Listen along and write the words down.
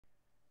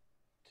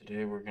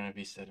Today we're going to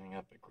be setting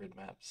up a grid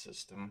map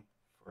system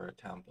for a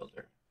town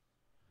builder.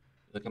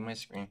 Look at my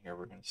screen here.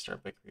 We're going to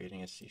start by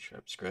creating a C#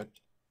 script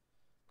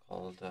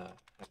called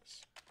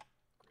Hex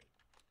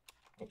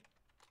Script.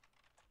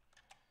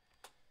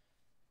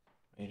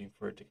 Waiting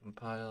for it to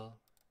compile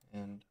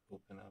and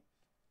open up.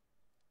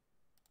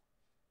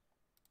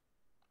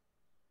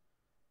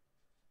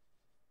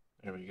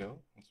 There we go.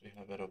 Once we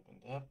have it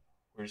opened up,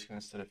 we're just going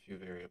to set a few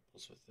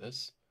variables with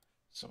this.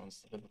 So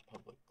instead of a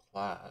public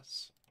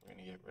class, we're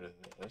going to get rid of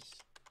this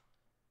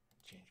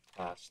and change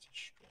class to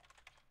strict.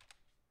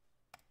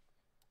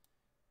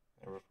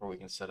 Therefore, we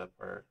can set up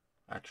our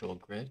actual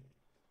grid,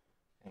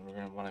 and we're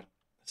going to want to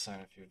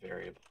assign a few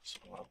variables. So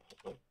we want a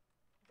public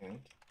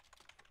int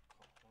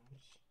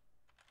columns.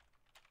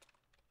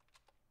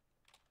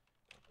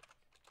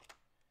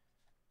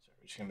 So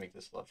we're just going to make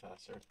this a lot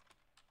faster.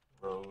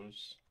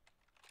 Rows,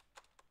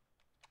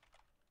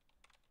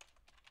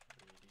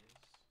 radius,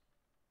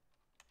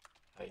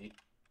 height,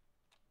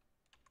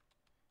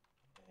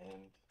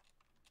 and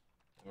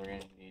we're going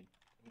to need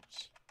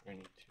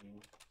two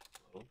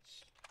floats.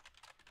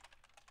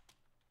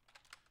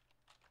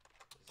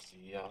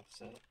 Z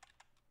offset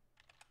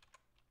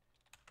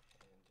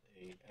and a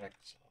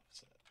X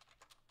offset.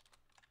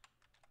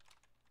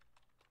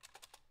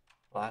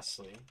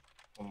 Lastly,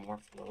 one more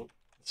float.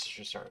 This is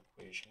just our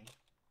equation.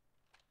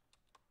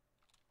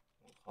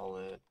 We'll call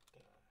it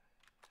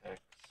Hex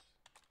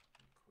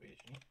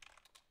equation.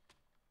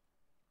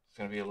 It's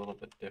going to be a little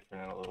bit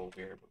different and a little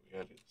weird, but we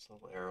got to do this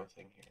little arrow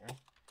thing here, and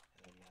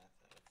then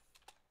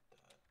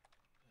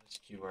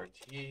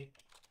math_sqrt,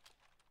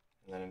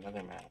 and then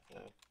another math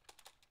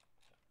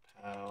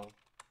POW,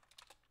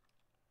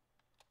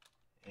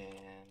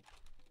 and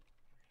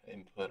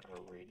input our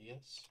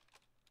radius,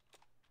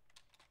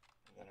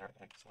 and then our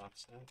X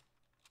offset,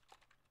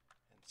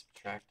 and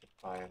subtract it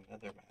by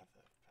another math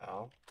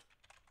POW,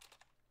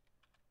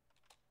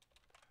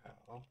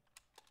 radius times 0.5.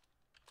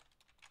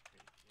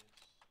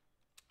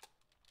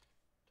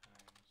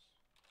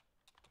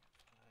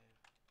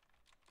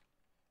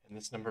 And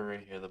this number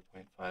right here, the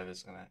 0.5,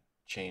 is going to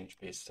change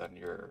based on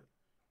your,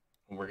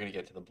 when we're going to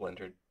get to the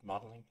blender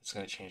modeling, it's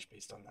going to change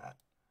based on that.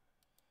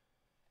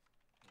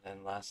 And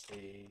then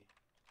lastly,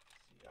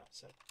 Z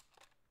offset.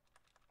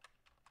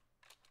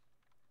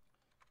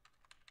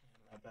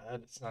 And my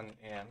bad, it's not an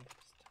and,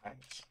 it's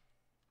times.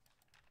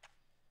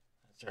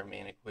 That's our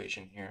main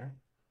equation here.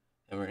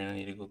 And we're going to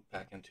need to go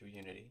back into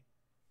Unity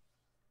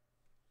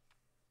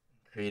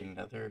and create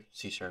another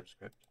C# script.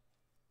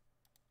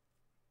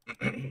 We're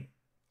going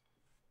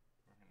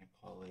to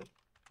call it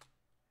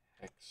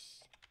Hex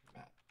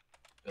Map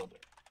Builder.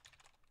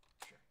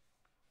 Sure.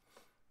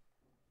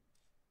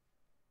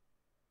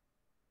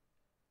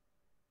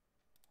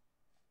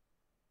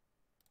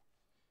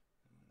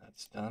 When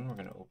that's done, we're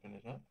going to open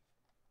it up.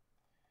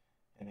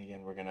 And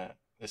again,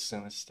 this is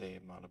going to stay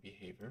mono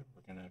behavior.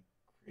 We're going to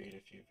create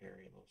a few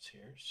variables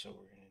here. So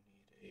we're going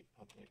to need a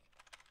public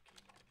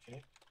game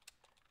object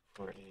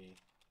for a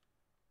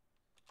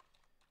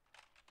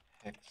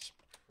hex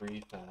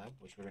prefab,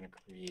 which we're going to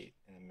create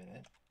in a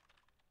minute.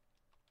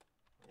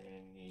 We're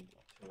going to need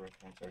to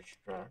reference our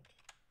struct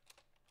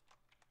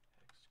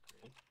hex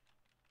grid.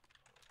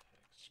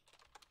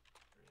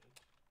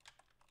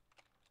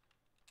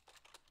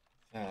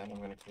 And I'm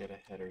going to create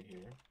a header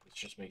here. This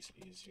just makes it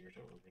easier to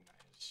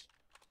organize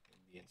in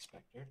the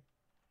inspector.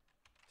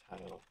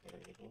 Title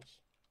variables.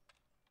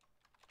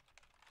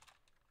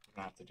 You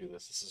don't have to do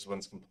this. This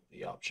one's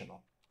completely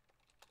optional.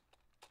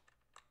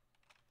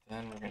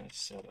 Then we're going to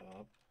set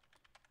up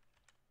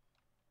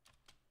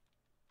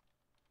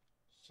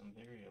some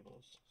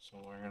variables. So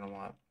we're going to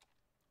want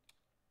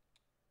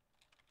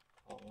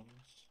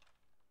columns,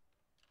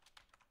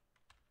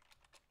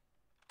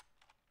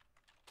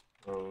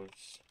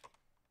 rows,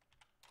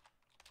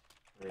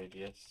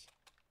 radius,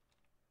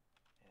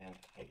 and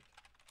height.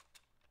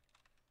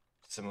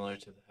 Similar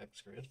to the hex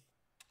grid.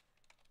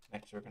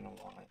 Next, we're going to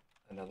want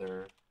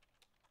another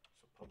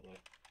public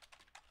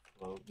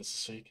float. This is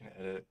so you can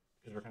edit,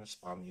 because we're going to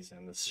spawn these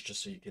in. This is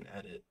just so you can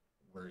edit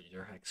where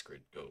your hex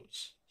grid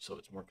goes, so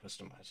it's more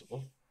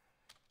customizable.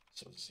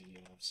 So Z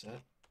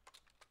offset.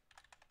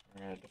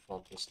 We're going to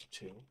default this to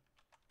 2.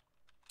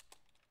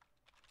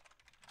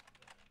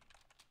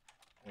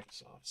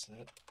 X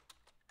offset.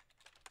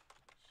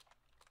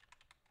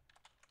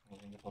 I'm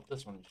going to default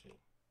this one to 2.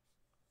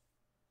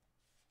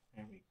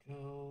 There we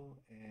go,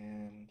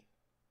 and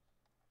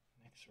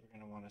next we're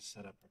going to want to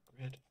set up our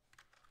grid.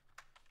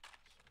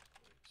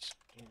 So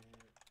start.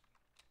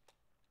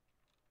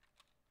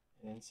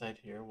 And inside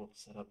here we'll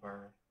set up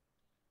our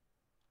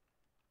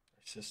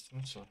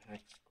system, so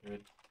hex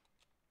grid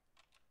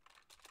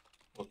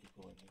will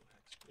equal a new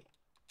hex grid.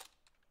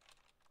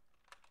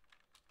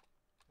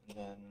 And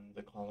then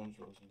the columns,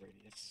 rows, and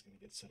radius is going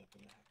to get set up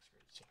in the hex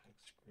grid. So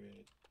hex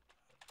grid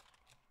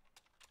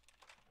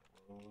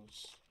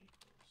rows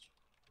equals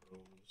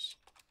rows.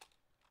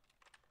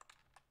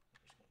 I'm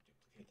just going to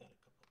duplicate that a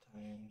couple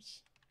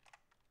times.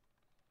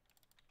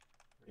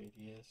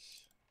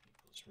 Radius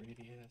equals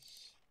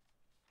radius.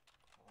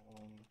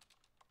 Column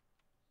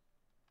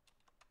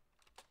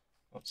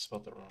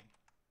spelled it wrong.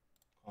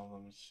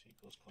 Columns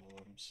equals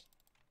columns.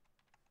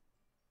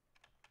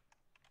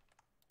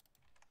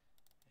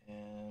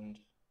 And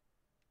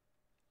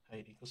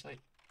height equals height.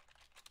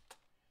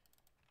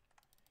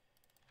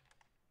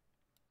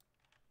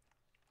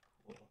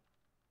 Cool.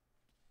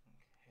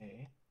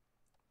 Okay.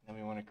 Now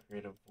we want to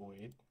create a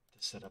void to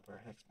set up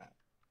our hex map.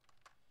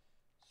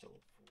 So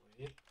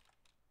void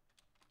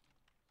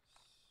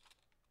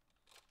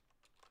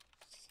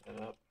set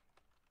up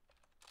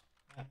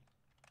map.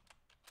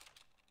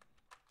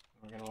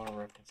 We're going to want to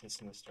reference this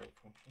in the start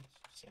function.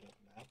 So set up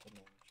map and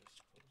then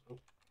just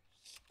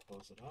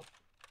close it up.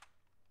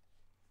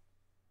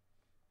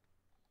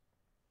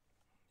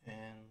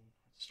 And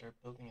let's start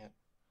building it.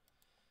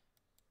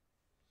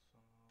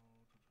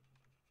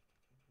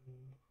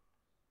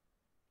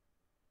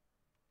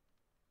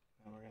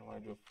 So now we're going to want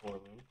to do a for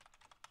loop.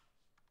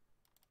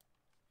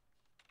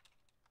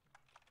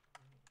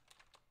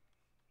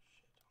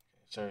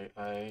 Sorry,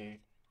 I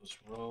equals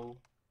row.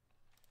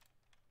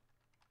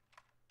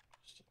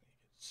 Just to make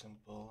it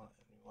simple,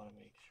 and we want to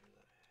make sure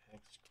that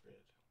hex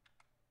grid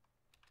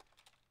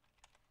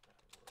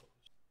rows.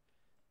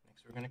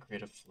 Next, we're going to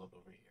create a float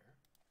over here.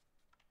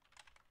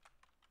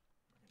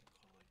 We're going to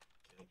call it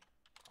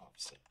get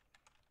offset.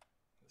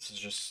 This is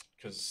just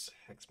because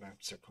hex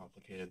maps are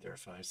complicated. They're a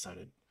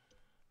 5-sided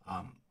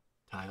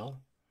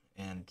tile,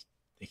 and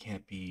they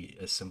can't be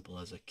as simple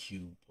as a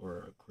cube or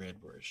a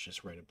grid where it's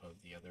just right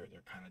above the other.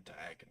 They're kind of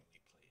diagonally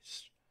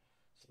placed.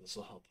 So this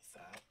will help with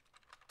that.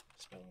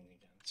 Spelling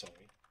again,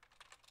 sorry.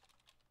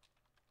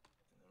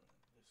 And then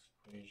this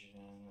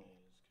equation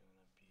is going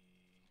to be,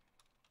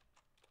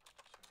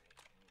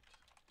 int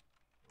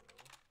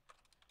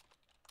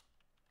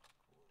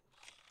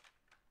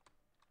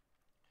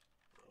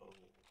row equals row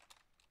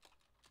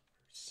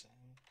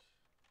percent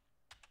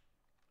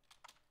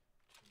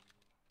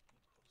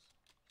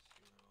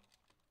 2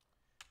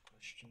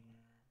 equals 0 question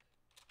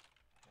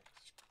mark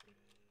hex grid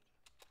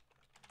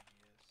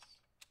radius times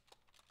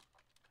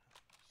 1.5f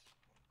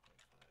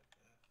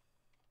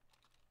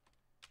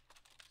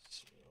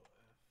 0f.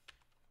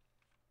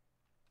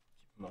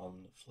 Keep them all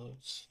in the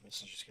floats.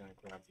 This is just going to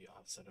grab the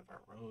offset of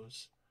our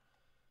rows.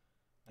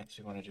 Next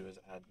we want to do is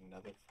add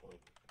another for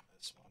loop in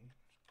this one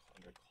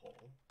under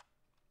col.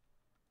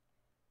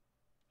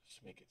 Just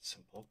to make it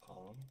simple,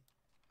 column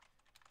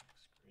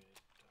hex grid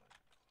dot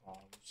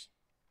columns.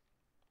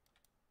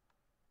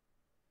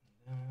 And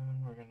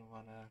then we're going to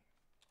want to,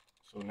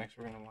 so next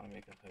we're going to want to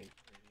make a height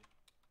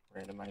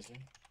randomizer.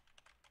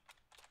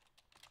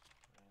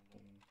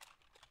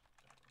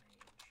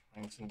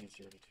 Mine's going to be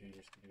 0 to 2,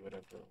 yours can do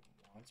whatever it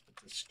wants, but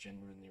this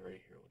genuinely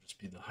right here will just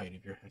be the height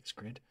of your hex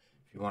grid.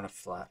 If you want a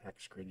flat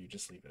hex grid, you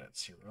just leave it at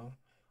 0,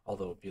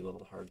 although it'd be a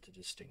little hard to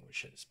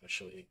distinguish it,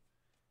 especially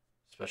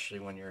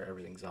when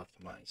everything's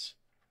optimized.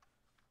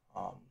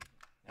 Now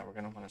we're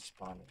going to want to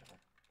spawn in our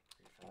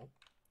prefab.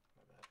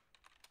 My bad.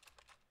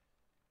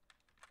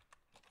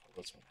 I'll call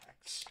this one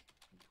hex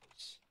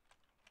equals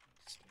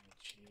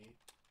instantiate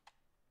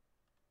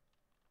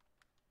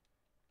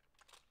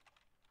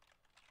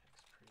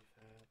hex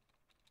prefab.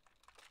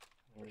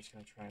 And we're just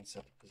going to try and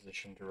set the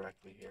position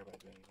directly here by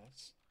doing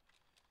this.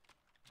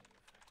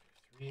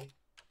 Factor 3. Next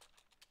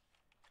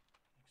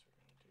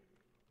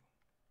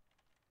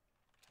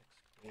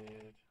we're going to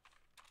do hex grid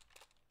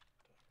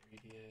dot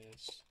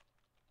radius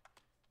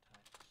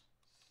times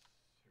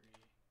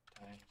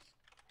 3 times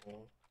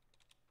col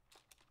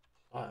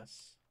plus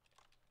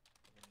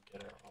we're going to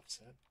get our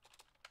offset,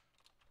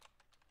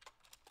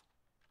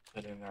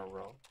 put in our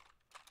row.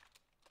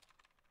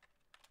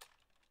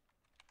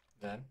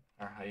 Then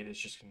our height is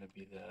just going to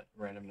be the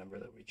random number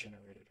that we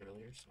generated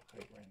earlier, so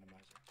height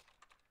randomizer.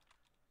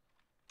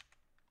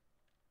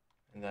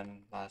 And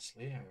then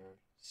lastly, our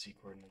C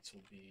coordinates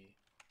will be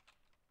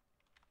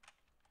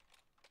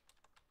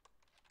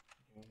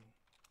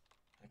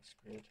hex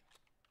grid,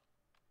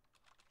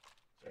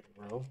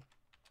 row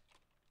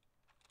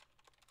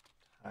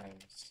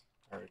times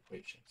our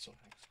equation, so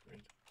hex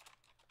grid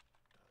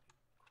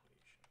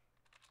equation.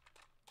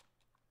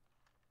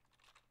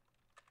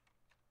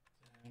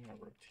 Then our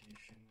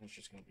rotation is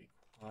just going to be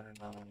quaternion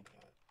identity.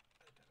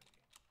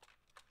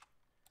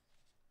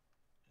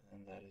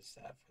 And that is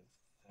that for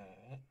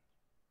that.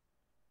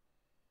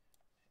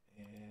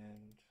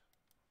 And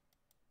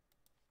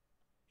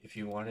if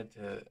you wanted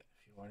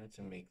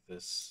to make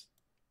this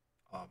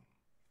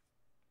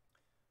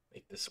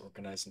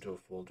organized into a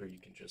folder, you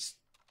can just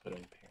put in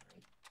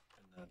parent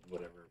and then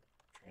whatever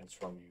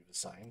transform you've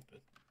assigned,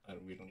 but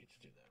we don't need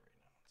to do that right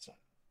now. It's not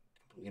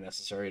completely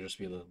necessary. It'll just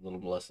be a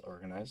little less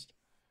organized.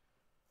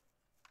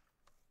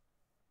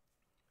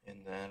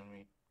 And then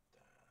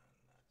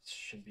that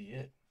should be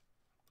it.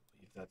 I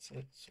believe that's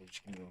it. So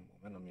just give me a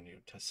moment. I'm going to go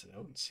test it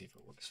out and see if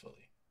it works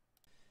fully.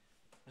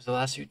 There's the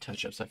last few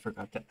touch-ups I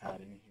forgot to add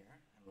in here,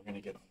 and we're going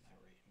to get on that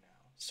right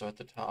now. So at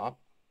the top,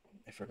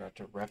 I forgot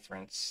to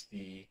reference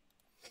the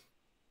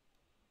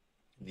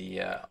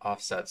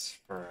offsets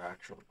for our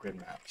actual grid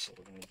map. So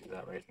we're going to do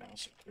that right now.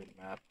 So grid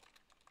map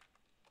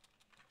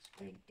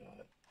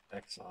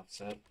grid.x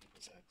offset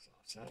equals x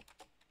offset.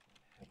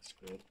 hex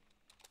grid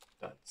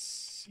dot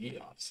c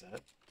offset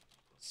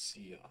equals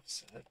c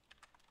offset.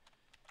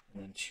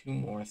 And then two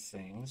more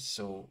things.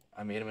 So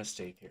I made a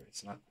mistake here.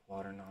 It's not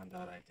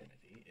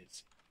quaternon.identity.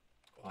 It's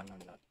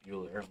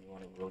quaternon.Euler, and we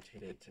want to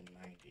rotate it to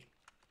 90.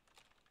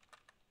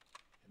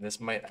 And this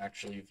might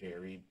actually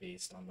vary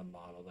based on the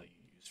model that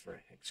you use for a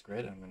hex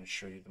grid. I'm going to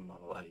show you the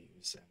model I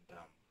use and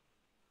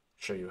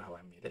show you how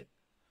I made it.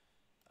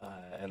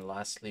 And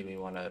lastly, we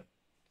want to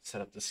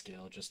set up the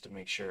scale just to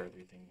make sure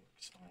everything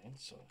works fine.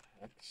 So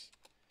hex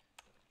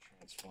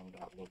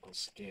transform.local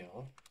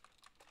scale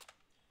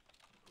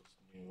equals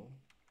new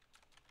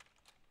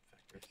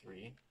vector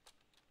 3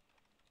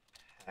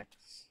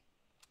 hex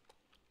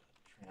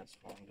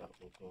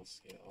transform.local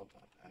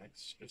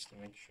scale.x just to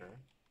make sure.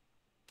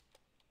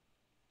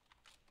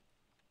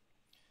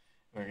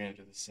 We're going to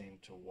do the same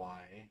to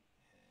y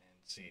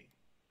and z.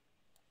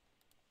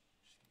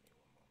 Just give me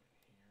 1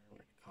 moment here. We're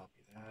going to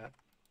copy that.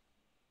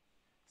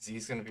 Z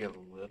is going to be a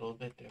little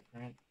bit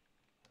different.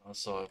 And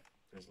also, if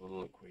there's a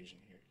little equation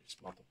here, you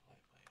just multiply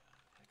by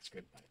hex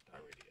grid by dot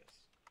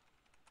radius.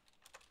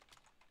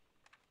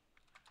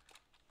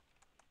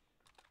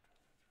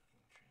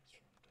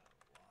 Transform dot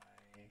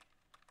y.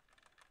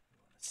 We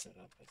want to set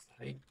up as the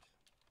height.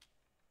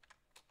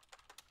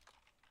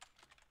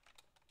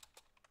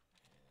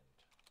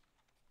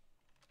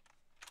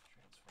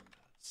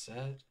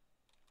 Set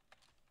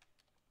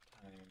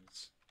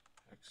times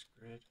hex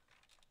grid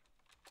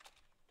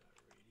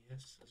dot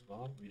radius as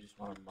well. We just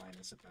want to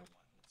minus it by 1.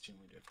 That's the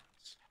only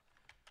difference.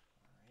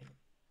 All right.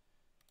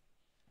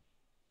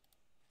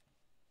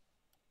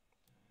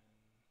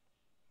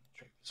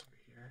 Check this over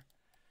here.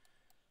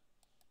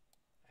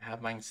 I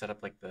have mine set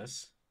up like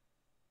this.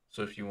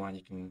 So if you want,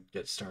 you can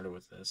get started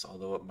with this,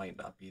 although it might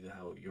not be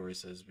how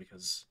yours is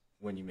because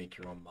when you make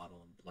your own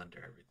model in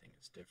Blender, everything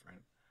is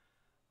different.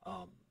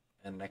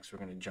 And next we're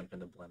going to jump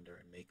into Blender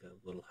and make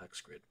a little hex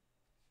grid.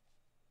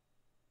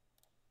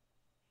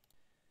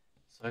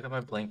 So I got my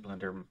blank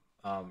Blender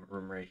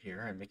room right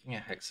here, and making a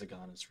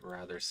hexagon is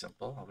rather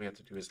simple. All we have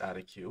to do is add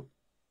a cube.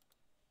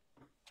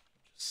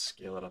 Just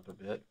scale it up a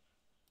bit.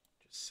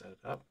 Just set it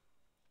up.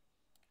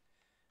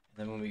 And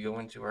then when we go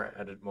into our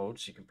edit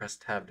mode, so you can press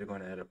tab to go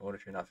into edit mode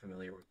if you're not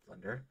familiar with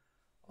Blender.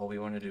 All we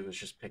want to do is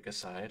just pick a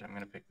side. I'm going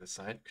to pick this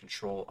side,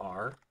 Control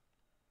R,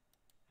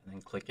 and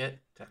then click it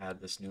to add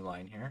this new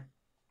line here.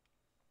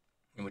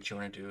 And what you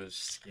want to do is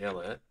scale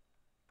it,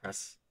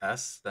 press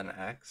S, then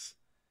X,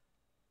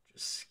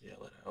 just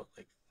scale it out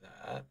like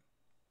that.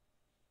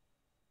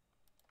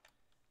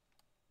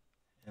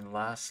 And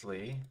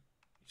lastly,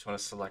 you just want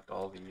to select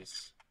all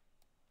these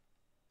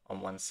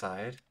on one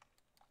side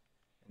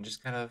and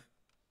just kind of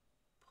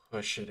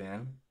push it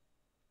in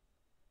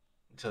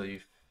until you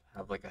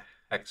have like a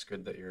hex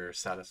grid that you're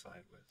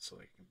satisfied with. So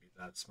it can be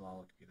that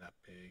small, it can be that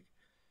big.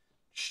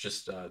 It's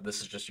just this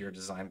is just your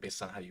design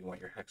based on how you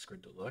want your hex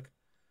grid to look.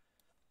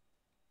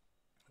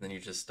 Then you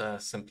just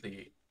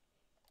simply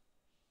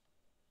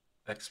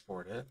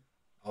export it.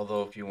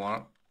 Although if you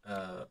want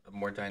a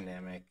more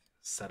dynamic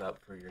setup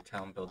for your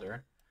town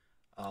builder,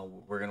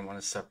 we're going to want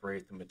to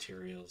separate the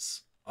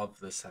materials of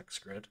this hex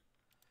grid.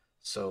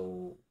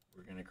 So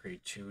we're going to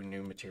create 2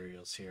 new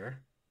materials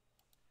here.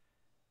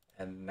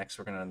 And next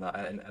we're going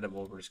to, in edit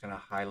mode, we're just going to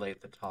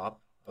highlight the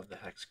top of the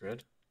hex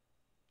grid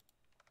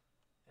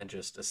and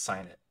just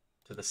assign it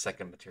to the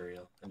second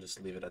material and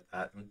just leave it at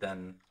that, and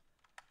then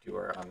do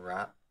our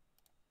unwrap.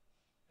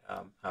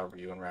 However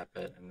you unwrap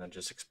it, and then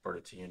just export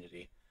it to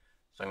Unity.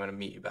 So I'm going to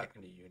meet you back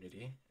into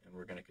Unity, and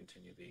we're going to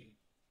continue the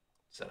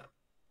setup.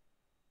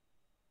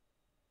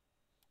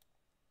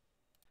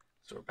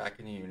 So we're back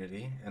into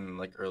Unity, and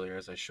like earlier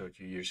as I showed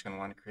you, you're just going to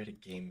want to create a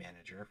game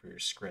manager for your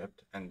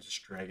script and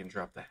just drag and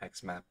drop the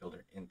hex map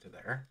builder into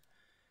there.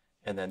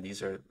 And then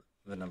these are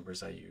the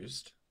numbers I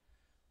used.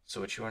 So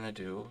what you want to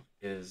do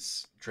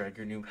is drag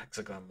your new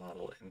hexagon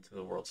model into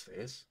the worlds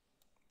phase,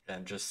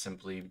 and just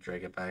simply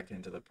drag it back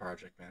into the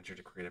project manager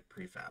to create a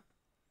prefab.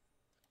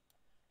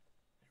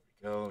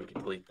 There we go, we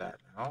can delete that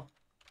now.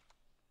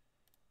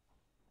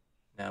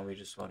 Now we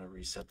just want to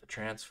reset the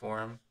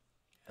transform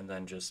and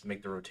then just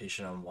make the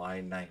rotation on Y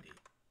 90.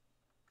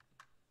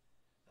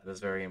 That is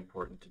very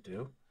important to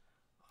do.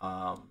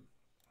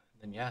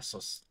 Then yeah, so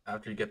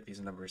after you get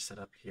these numbers set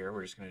up here,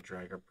 we're just going to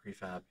drag our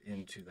prefab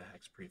into the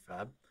hex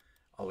prefab.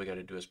 All we got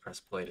to do is press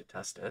play to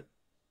test it.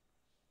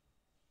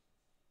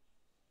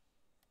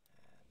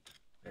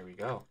 There we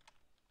go.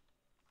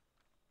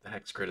 The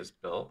hex grid is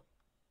built.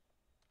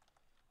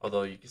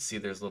 Although you can see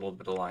there's a little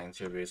bit of lines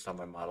here based on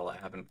my model. I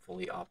haven't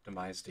fully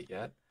optimized it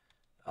yet.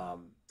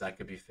 That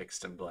could be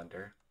fixed in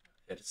Blender.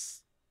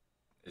 It's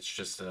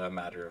just a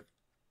matter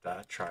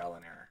of trial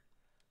and error,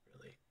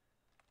 really.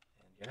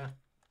 And yeah,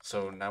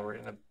 so now we're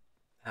gonna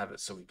have it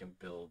so we can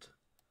build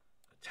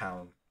a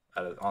town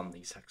on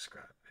these hex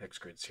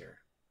grids here.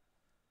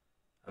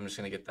 I'm just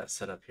gonna get that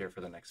set up here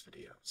for the next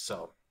video.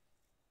 So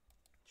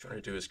what you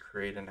want to do is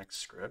create an Hex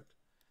script,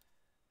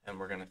 and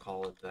we're gonna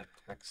call it the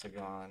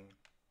hexagon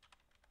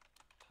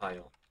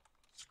tile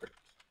script.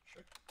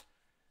 Sure.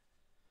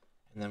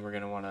 And then we're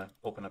going to want to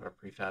open up our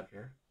prefab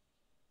here.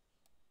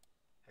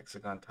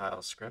 hexagon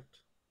tile script,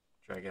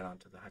 drag it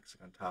onto the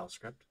hexagon tile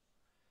script,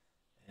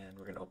 and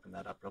we're going to open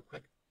that up real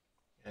quick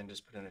and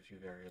just put in a few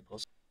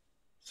variables.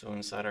 So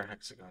inside our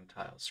hexagon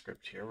tile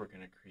script here, we're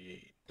going to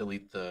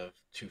delete the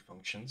two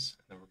functions,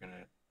 and then we're going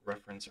to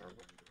reference our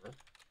renderer,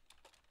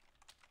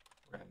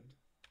 rend, and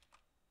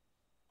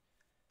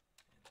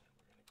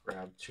then we're going to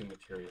grab two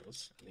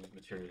materials, and these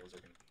materials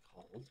are going to be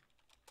called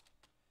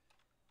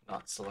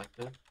not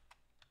selected and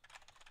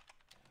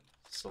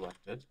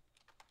selected.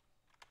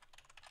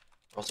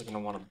 We're also going to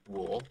want a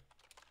bool,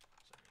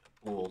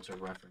 to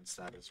reference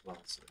that as well,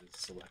 so it is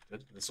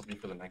selected. This will be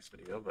for the next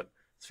video, but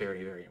it's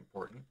very, very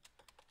important.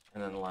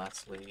 And then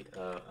lastly,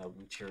 a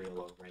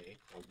material array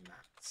called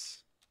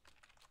mats.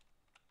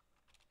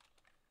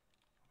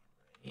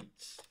 Alright.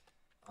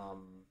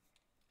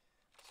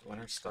 So in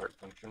our start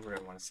function, we're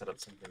going to want to set up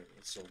some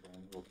variables. So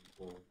rend will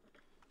equal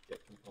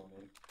get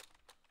component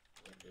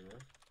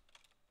renderer.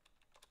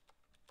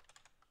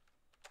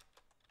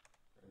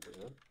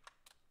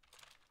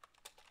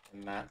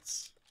 And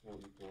mats will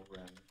equal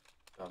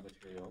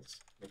rend.materials.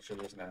 Make sure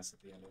there's an s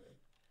at the end of it.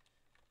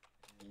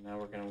 And now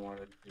we're going to want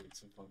to create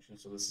some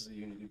functions. So this is a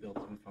Unity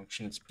built-in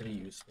function. It's pretty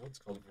useful. It's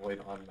called void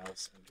on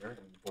mouse enter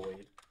and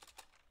void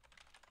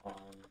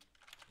on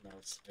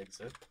mouse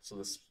exit. So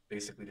this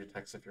basically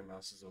detects if your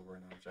mouse is over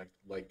an object,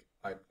 like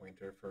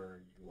iPointer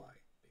for UI,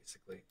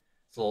 basically.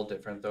 It's a little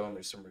different though, and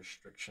there's some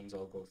restrictions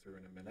I'll go through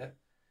in a minute.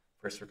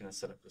 First, we're going to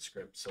set up the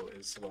script. So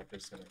is selected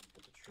is going to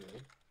equal to true.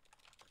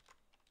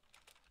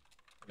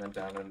 And then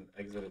down in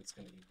exit, it's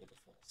going to equal to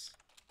false.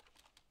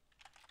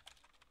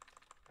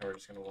 And we're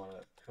just going to want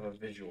to have a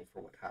visual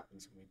for what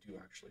happens when we do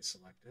actually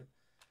select it.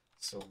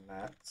 So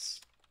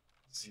mats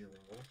 0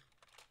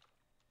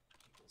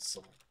 equals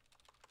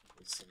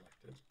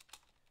selected,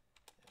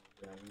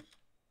 and rend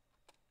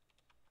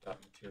dot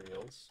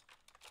materials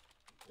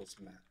equals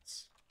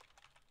mats.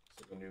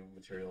 So the new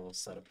material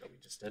setup that we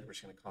just did, we're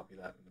just going to copy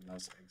that in the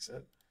mouse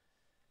exit,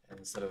 and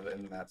instead of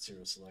in mat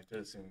 0 selected,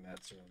 it's in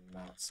mat 0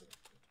 not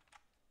selected.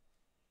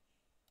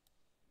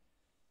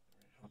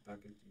 All right, hop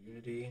back into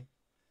Unity.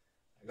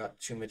 I got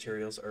two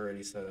materials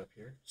already set up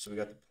here. So we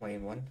got the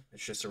plain one,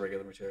 it's just a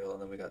regular material,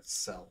 and then we got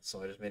cell.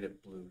 So I just made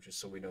it blue just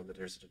so we know that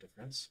there's a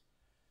difference.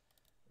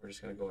 We're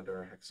just going to go into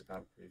our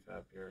hexagon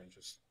prefab here and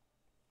just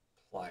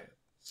apply it.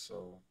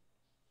 So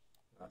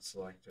not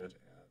selected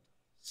and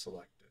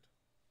selected.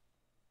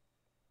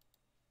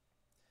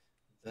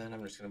 Then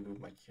I'm just going to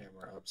move my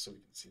camera up so we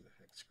can see the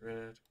hex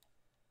grid.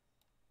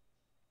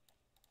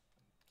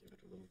 Give it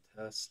a little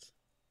test.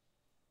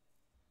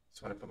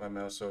 So when I put my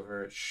mouse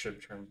over, it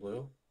should turn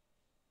blue.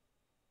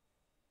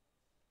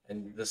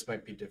 And this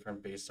might be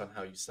different based on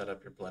how you set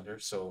up your Blender.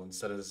 So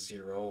instead of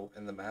 0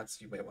 in the mats,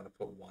 you might want to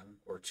put 1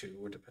 or 2,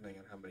 or depending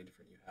on how many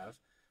different you have.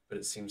 But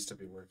it seems to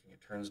be working.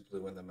 It turns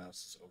blue when the mouse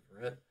is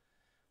over it.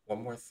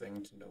 One more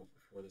thing to note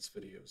before this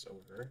video is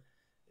over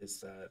is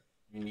that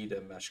you need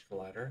a mesh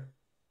collider,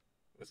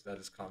 with that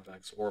is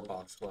convex, or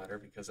box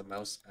collider, because a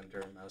mouse enter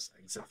and mouse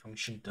exit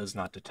function does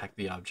not detect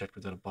the object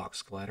without a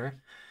box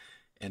collider.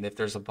 And if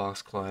there's a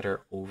box collider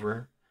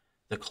over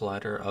the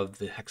collider of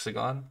the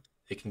hexagon,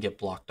 it can get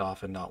blocked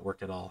off and not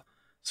work at all.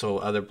 So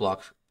other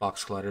box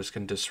colliders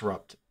can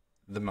disrupt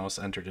the mouse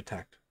enter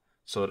detect.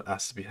 So it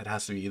has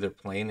to be either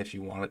plain if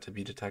you want it to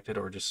be detected,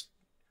 or just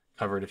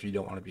covered if you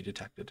don't want to be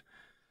detected.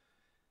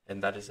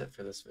 And that is it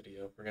for this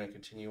video. We're going to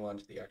continue on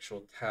to the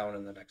actual town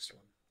in the next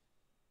one.